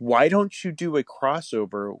 "Why don't you do a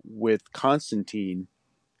crossover with Constantine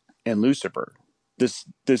and Lucifer?" This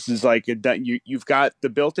is like you've got the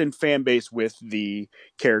built-in fan base with the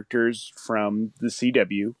characters from the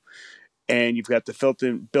CW, and you've got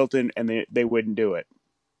the built-in, and they wouldn't do it.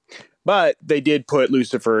 But they did put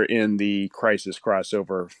Lucifer in the Crisis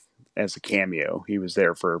crossover as a cameo. He was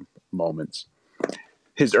there for moments.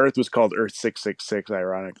 His Earth was called Earth 666,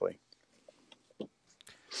 ironically.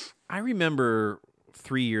 I remember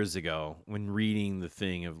 3 years ago when reading the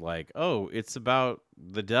thing of like, oh, it's about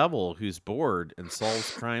the devil who's bored and solves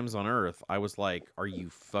crimes on Earth. I was like, are you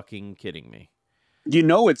fucking kidding me?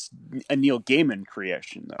 It's a Neil Gaiman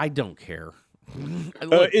creation, though. I don't care.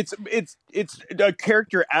 It's a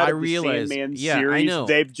character out of the Sandman series. I know.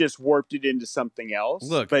 They've just warped it into something else.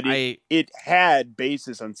 Look, but it had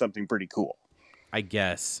basis on something pretty cool. I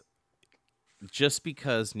guess just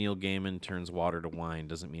because Neil Gaiman turns water to wine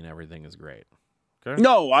doesn't mean everything is great. Okay.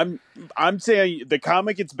 No, I'm saying the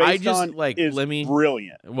comic it's based on is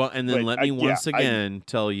brilliant. Well, and then let me once again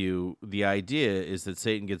tell you the idea is that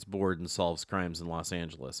Satan gets bored and solves crimes in Los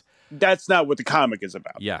Angeles. That's not what the comic is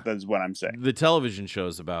about. Yeah. That's what I'm saying. The television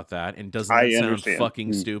show's about that, and doesn't that sound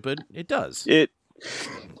fucking stupid? It does. It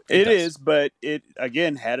is, but it,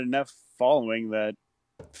 again, had enough following that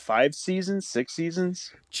 5 seasons, 6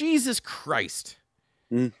 seasons. Jesus Christ.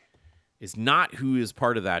 Is not who is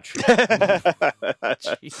part of that show.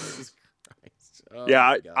 Jesus Christ! Oh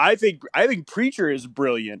I think Preacher is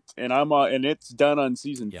brilliant, and and it's done on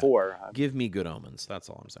season 4. Give me Good Omens. That's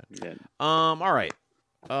all I'm saying. Yeah. All right.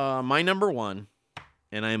 My number 1,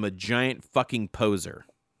 and I am a giant fucking poser.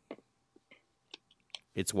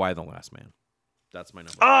 It's Y the Last Man. That's my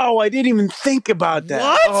number 1. Oh, I didn't even think about that.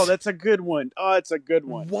 What? Oh, that's a good one. Oh, it's a good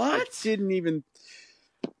one. What? I didn't even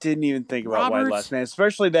think about Y the Last Man,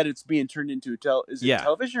 especially that it's being turned into a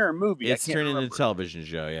television or a movie? It's turned into a television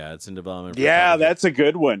show. Yeah, it's in development. That's a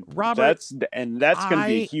good one. Robert, that's going to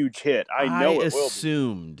be a huge hit. I know it will be. I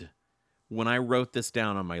assumed when I wrote this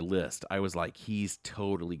down on my list, I was like, he's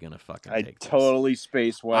totally gonna fucking I take this. totally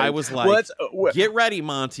spaced one. I was like, get ready,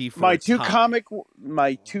 Monty. For my two comic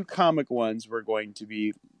ones were going to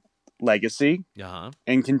be Legacy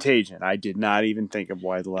and Contagion. I did not even think of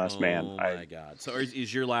Why the Last Man. Oh my god! So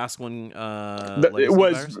is your last one? It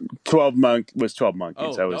was 12 Monkeys. It wasn't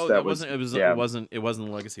the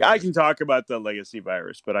Legacy virus. I can talk about the Legacy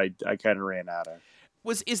virus, but I kind of ran out of.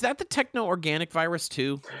 Is that the techno-organic virus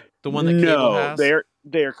too? The one that Cable has? No,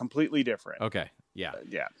 they're completely different. Okay, yeah.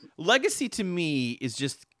 Yeah. Legacy to me is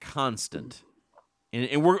just constant.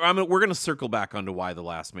 And we're going to circle back onto Why the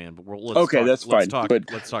Last Man, but let's talk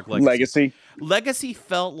Legacy. Legacy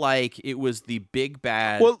felt like it was the big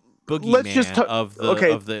bad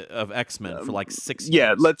boogeyman of X-Men for like 6 years.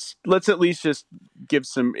 Yeah, let's at least just give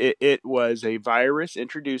some. It was a virus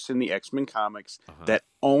introduced in the X-Men comics that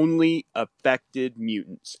only affected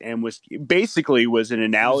mutants and was an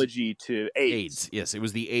analogy to AIDS. Yes, it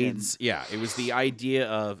was the AIDS. It was the idea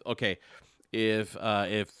of If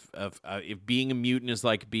being a mutant is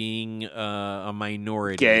like being a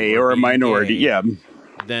minority, gay or a minority, gay,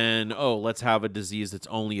 then let's have a disease that's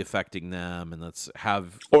only affecting them, and let's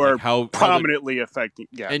have how prominently affecting,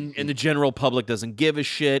 and the general public doesn't give a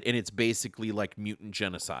shit, and it's basically like mutant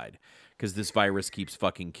genocide because this virus keeps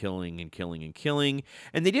fucking killing and killing and killing,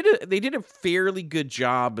 and they did a fairly good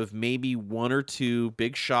job of maybe one or two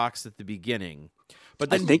big shocks at the beginning, but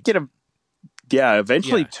then I think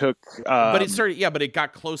eventually took. But it started. Yeah, but it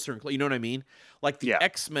got closer and closer. You know what I mean? Like the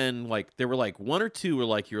X-Men, like there were like one or two were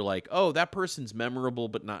like you're like, oh, that person's memorable,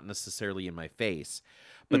 but not necessarily in my face.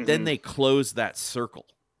 But then they closed that circle.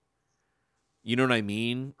 You know what I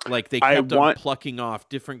mean? Like they kept on plucking off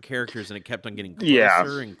different characters, and it kept on getting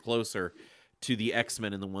closer and closer to the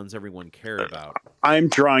X-Men and the ones everyone cared about. I'm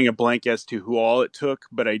drawing a blank as to who all it took,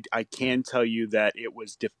 but I can tell you that it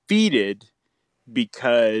was defeated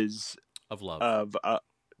because of love.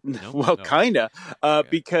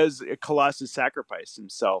 Because Colossus sacrificed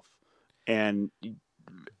himself, and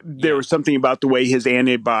there was something about the way his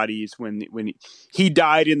antibodies when he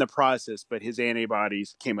died in the process, but his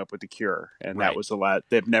antibodies came up with the cure, and that was a lot.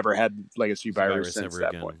 They've never had Legacy virus since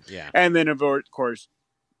that point. Yeah, and then of course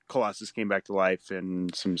Colossus came back to life in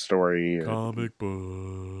some story. Comic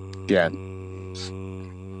book. Yeah,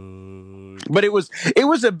 but it was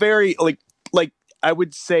a very like I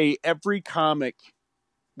would say every comic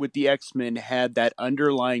with the X-Men had that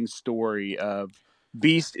underlying story of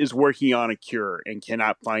Beast is working on a cure and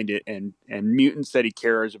cannot find it, and mutants that he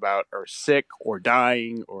cares about are sick or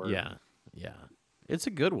dying or it's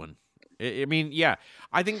a good one. I mean,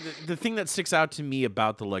 I think the thing that sticks out to me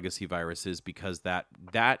about the Legacy virus is because that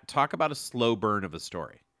talk about a slow burn of a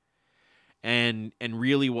story. And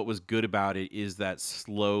really what was good about it is that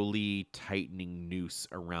slowly tightening noose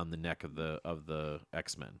around the neck of the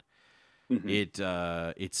X-Men. It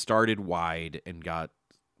started wide and got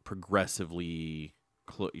progressively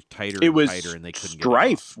tighter and tighter, and they couldn't get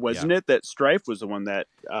Strife, wasn't it? That Strife was the one that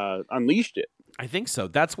unleashed it. I think so.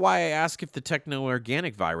 That's why I ask if the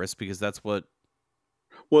techno-organic virus, because that's what...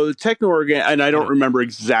 Well, the techno-organic, and I don't remember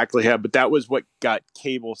exactly how, but that was what got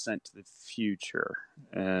Cable sent to the future.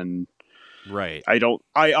 And... Right. I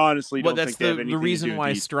honestly don't think they have anything to do with the reason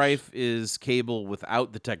why Strife is Cable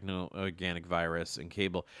without the techno-organic virus and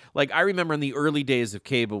Cable. Like, I remember in the early days of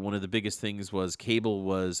Cable, one of the biggest things was Cable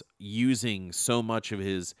was using so much of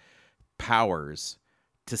his powers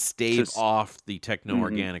to stave off the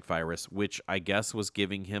techno-organic virus, which I guess was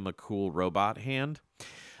giving him a cool robot hand.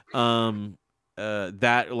 That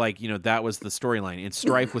was the storyline. And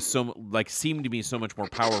Strife was seemed to be so much more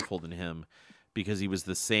powerful than him, because he was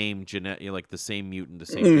the same the same mutant, the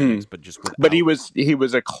same genetics, but just without. But he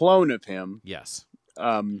was a clone of him. Yes.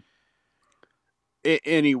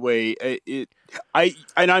 Anyway,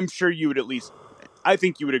 I'm sure you would I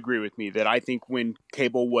think you would agree with me that I think when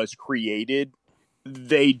Cable was created,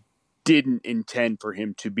 they didn't intend for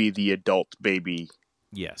him to be the adult baby.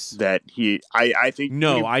 Yes. That I think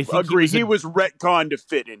he was retconned to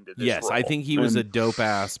fit into this role. I think he was a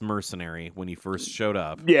dope-ass mercenary when he first showed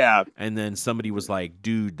up. Yeah. And then somebody was like,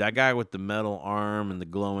 dude, that guy with the metal arm and the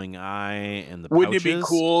glowing eye and the Wouldn't pouches, it be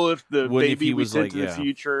cool if the baby we sent to the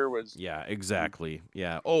future was... Yeah, exactly.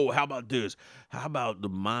 Yeah. Oh, how about this? How about the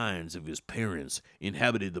minds of his parents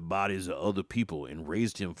inhabited the bodies of other people and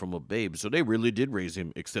raised him from a babe? So they really did raise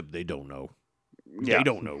him, except they don't know. Yeah. They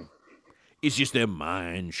don't know. It's just their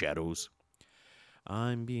mind shadows.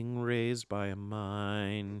 I'm being raised by a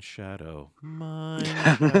mind shadow. Mind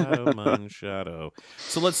shadow, mind shadow.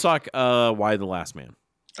 So let's talk Why the Last Man.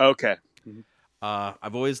 Okay.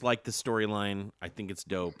 I've always liked the storyline. I think it's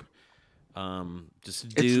dope. Just a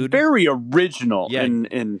It's dude. very original. Yeah.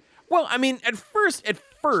 And Well, I mean, at first,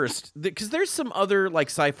 because there's some other like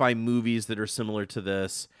sci-fi movies that are similar to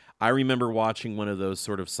this. I remember watching one of those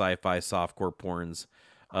sort of sci-fi softcore porns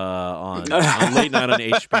on late night on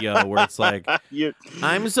HBO, where it's like,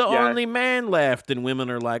 I'm the only man left, and women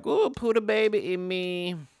are like, "Oh, put a baby in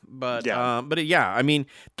me." But yeah, I mean,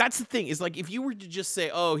 that's the thing. Is like if you were to just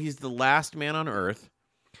say, "Oh, he's the last man on Earth,"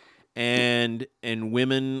 and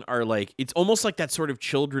women are like, it's almost like that sort of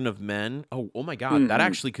Children of Men. Oh my God, that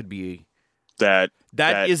actually could be that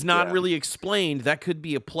is not really explained. That could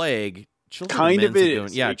be a plague. Children of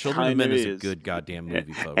Men is a good goddamn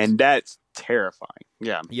movie, folks, and that's terrifying.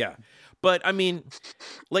 Yeah. But, I mean,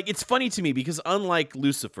 like, it's funny to me because unlike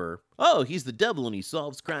Lucifer, oh, he's the devil and he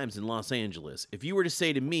solves crimes in Los Angeles. If you were to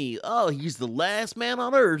say to me, oh, he's the last man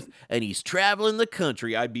on Earth and he's traveling the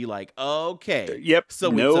country, I'd be like, okay. Yep.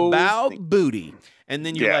 So it's about booty. And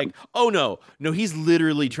then you're like, oh, no, he's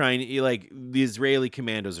literally trying to, like, the Israeli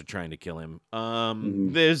commandos are trying to kill him.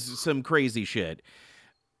 There's some crazy shit.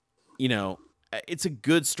 You know, it's a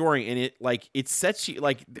good story, and it sets you,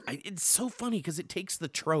 like, it's so funny because it takes the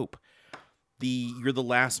trope, you're the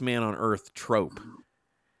last man on Earth trope,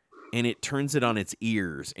 and it turns it on its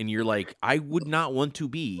ears, and you're like, I would not want to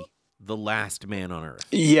be the last man on Earth.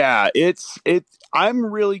 Yeah, I'm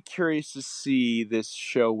really curious to see this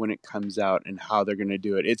show when it comes out and how they're going to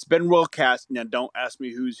do it. It's been well cast. Now, don't ask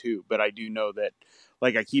me who's who, but I do know that,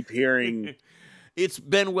 like, I keep hearing... It's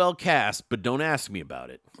been well cast, but don't ask me about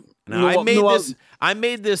it. Now, I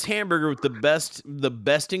made this hamburger with the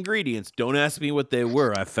best ingredients. Don't ask me what they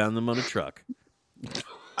were. I found them on a truck.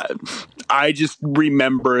 I just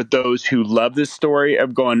remember those who love this story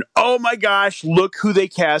of going, oh my gosh, look who they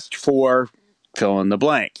cast for fill in the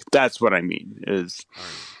blank. That's what I mean.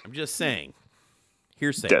 I'm just saying.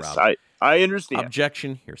 Hearsay, yes, Rob. I understand.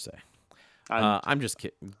 Objection, hearsay. I'm just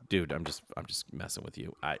kidding, dude. I'm just messing with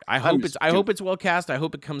you. I hope it's well cast. I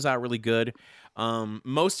hope it comes out really good.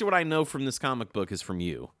 Most of what I know from this comic book is from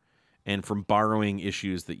you, and from borrowing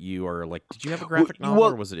issues that you are like. Did you have a graphic novel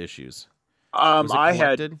or was it issues? I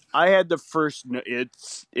had the first.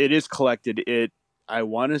 It is collected. I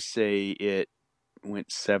want to say it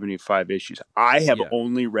went 75 issues. I have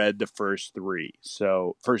only read the first three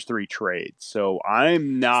trades. So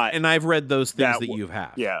I'm not, and I've read those things that you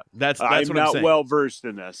have. Yeah, that's I'm what I'm not saying. well versed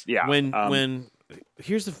in this. Yeah,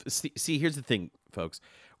 here's the thing, folks.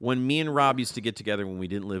 When me and Rob used to get together when we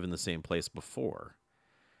didn't live in the same place before,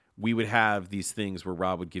 we would have these things where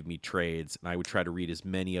Rob would give me trades, and I would try to read as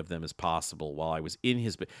many of them as possible while I was in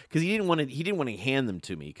his, because he didn't want to hand them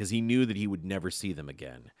to me because he knew that he would never see them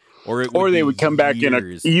again, or they would come back in a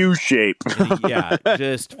U shape.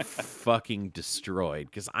 Just fucking destroyed.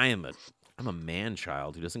 Because I'm a man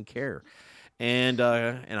child who doesn't care, and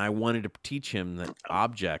I wanted to teach him that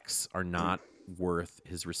objects are not worth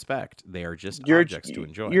his respect. They are just objects to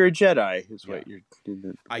enjoy. You're a Jedi, is what you're.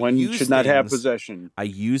 One should not have possession. I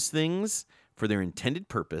use things for their intended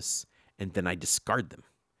purpose, and then I discard them,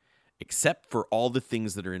 except for all the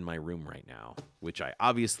things that are in my room right now, which I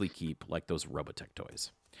obviously keep, like those Robotech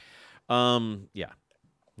toys.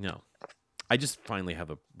 No, I just finally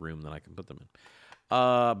have a room that I can put them in.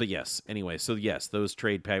 But yes, anyway, so yes, those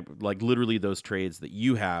like literally those trades that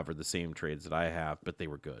you have are the same trades that I have, but they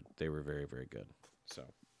were good. They were very, very good. So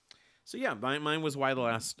yeah, mine was Why the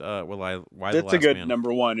Last. That's a good Man.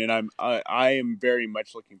 number one, and I am very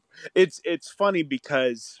much looking. It's funny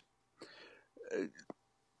because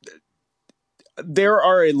there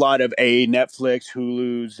are a lot of Netflix,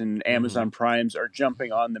 Hulu's, and Amazon Primes are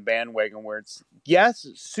jumping on the bandwagon where it's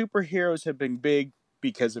superheroes have been big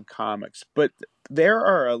because of comics, but there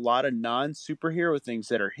are a lot of non-superhero things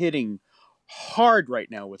that are hitting hard right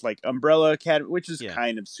now with like Umbrella Academy, which is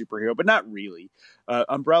kind of superhero, but not really.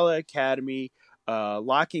 Umbrella Academy,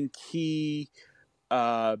 Lock and Key,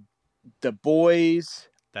 The Boys.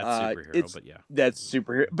 That's superhero, but yeah. That's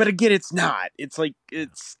superhero. But again, it's not. It's like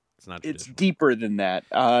it's not. It's deeper than that.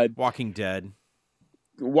 Walking Dead.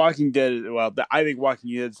 Well, I think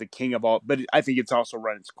Walking Dead is the king of all, but I think it's also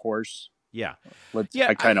run its course. Yeah.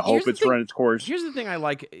 I kind of hope it's run its course. Here's the thing I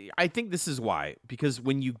like. I think this is why. Because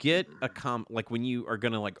when you get when you are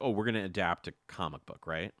going to we're going to adapt a comic book,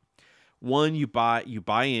 right? One, you buy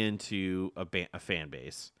into a fan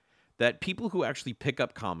base that people who actually pick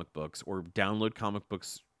up comic books or download comic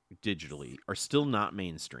books digitally are still not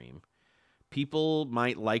mainstream. People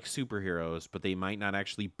might like superheroes, but they might not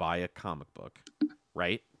actually buy a comic book,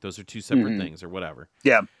 right? Those are two separate things or whatever.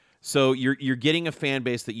 Yeah. So you're getting a fan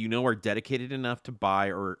base that you know are dedicated enough to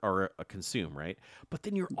buy or consume, right? But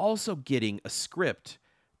then you're also getting a script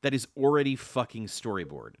that is already fucking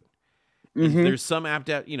storyboarded. Mm-hmm. There's some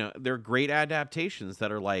there are great adaptations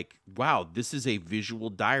that are like, wow, this is a visual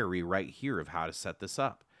diary right here of how to set this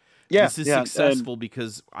up. Yeah, this is successful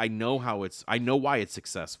because I know why it's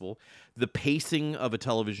successful. The pacing of a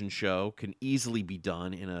television show can easily be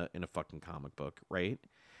done in a fucking comic book, right?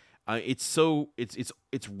 It's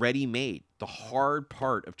ready made. The hard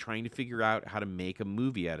part of trying to figure out how to make a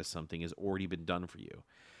movie out of something has already been done for you.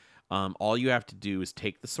 All you have to do is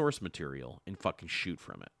take the source material and fucking shoot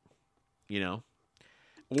from it,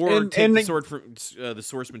 or take the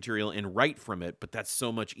source material and write from it. But that's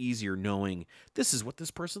so much easier knowing this is what this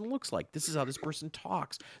person looks like. This is how this person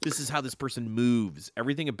talks. This is how this person moves.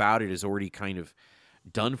 Everything about it is already kind of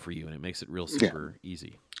done for you, and it makes it real super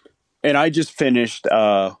easy. And I just finished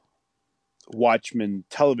Watchmen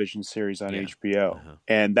television series on HBO,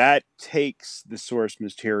 and that takes the source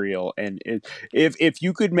material, and if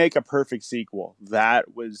you could make a perfect sequel,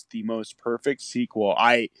 that was the most perfect sequel.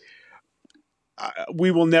 We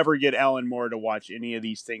will never get Alan Moore to watch any of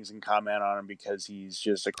these things and comment on him because he's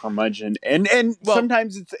just a curmudgeon, and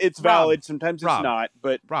sometimes it's valid, sometimes it's not.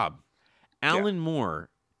 But Alan Moore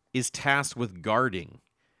is tasked with guarding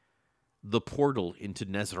the portal into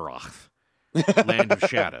Nezroth, Land of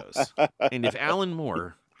Shadows. And if Alan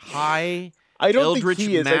Moore, I don't Eldritch think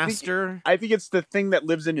he is. Master, I think it's the thing that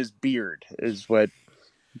lives in his beard is what.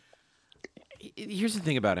 Here's the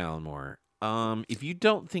thing about Alan Moore. If you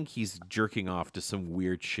don't think he's jerking off to some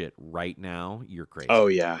weird shit right now, you're crazy. Oh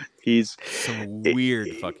yeah, he's some weird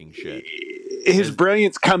fucking shit. His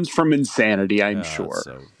brilliance comes from insanity, I'm sure. It's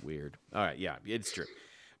so weird. All right, yeah, it's true.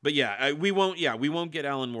 But yeah, we won't get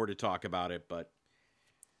Alan Moore to talk about it, but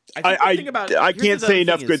I can't say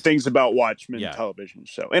enough good things about Watchmen television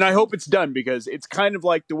show, and I hope it's done because it's kind of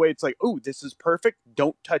like the way it's like, oh, this is perfect.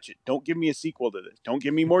 Don't touch it. Don't give me a sequel to this. Don't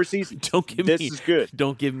give me more seasons. This is good.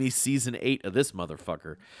 Don't give me season 8 of this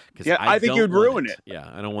motherfucker. Yeah, I think it would ruin it. Yeah,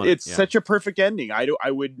 I don't want. It's such a perfect ending.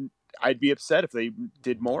 I'd be upset if they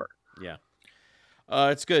did more. Yeah.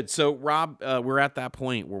 It's good. So, Rob, we're at that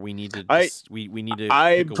point where we need to. We need to.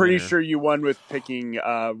 I'm pretty sure you won with picking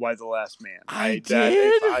 "Y the Last Man." I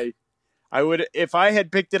did. I would, if I had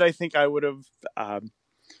picked it. I think I would have.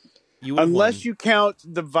 Unless you count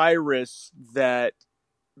the virus that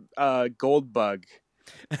Goldbug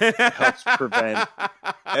helps prevent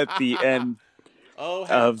at the end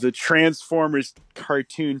of the Transformers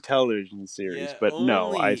cartoon television series. Yeah, but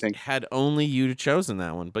no, I think had only you chosen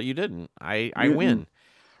that one, but you didn't. I win.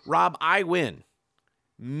 Rob, I win.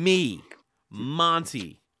 Me,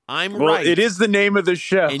 Monty. I'm right. It is the name of the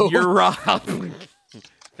show. And you're Rob.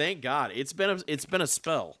 Thank God. It's been a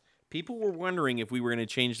spell. People were wondering if we were going to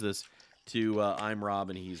change this to I'm Rob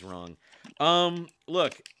and he's wrong.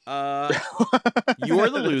 Look, you're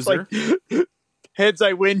the loser. Like, heads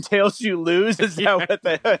I win, tails you lose. Is that what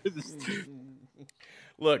that is?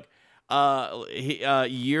 Look,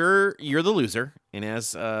 you're the loser, and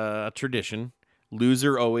as a tradition,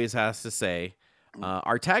 loser always has to say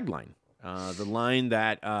our tagline. The line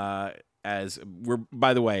that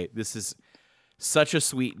by the way, this is such a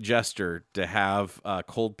sweet gesture to have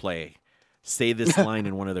Coldplay say this line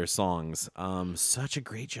in one of their songs. Such a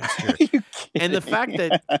great gesture. And the fact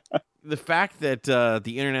that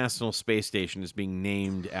the International Space Station is being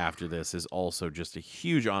named after this is also just a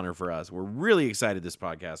huge honor for us. We're really excited this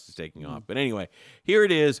podcast is taking off. But anyway, here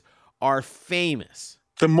it is, our famous.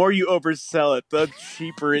 The more you oversell it, the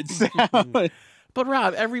cheaper it sounds. But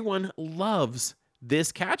Rob, everyone loves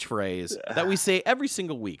this catchphrase that we say every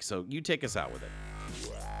single week. So you take us out with it.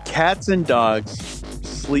 Cats and dogs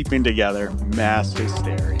sleeping together, mass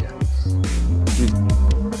hysteria.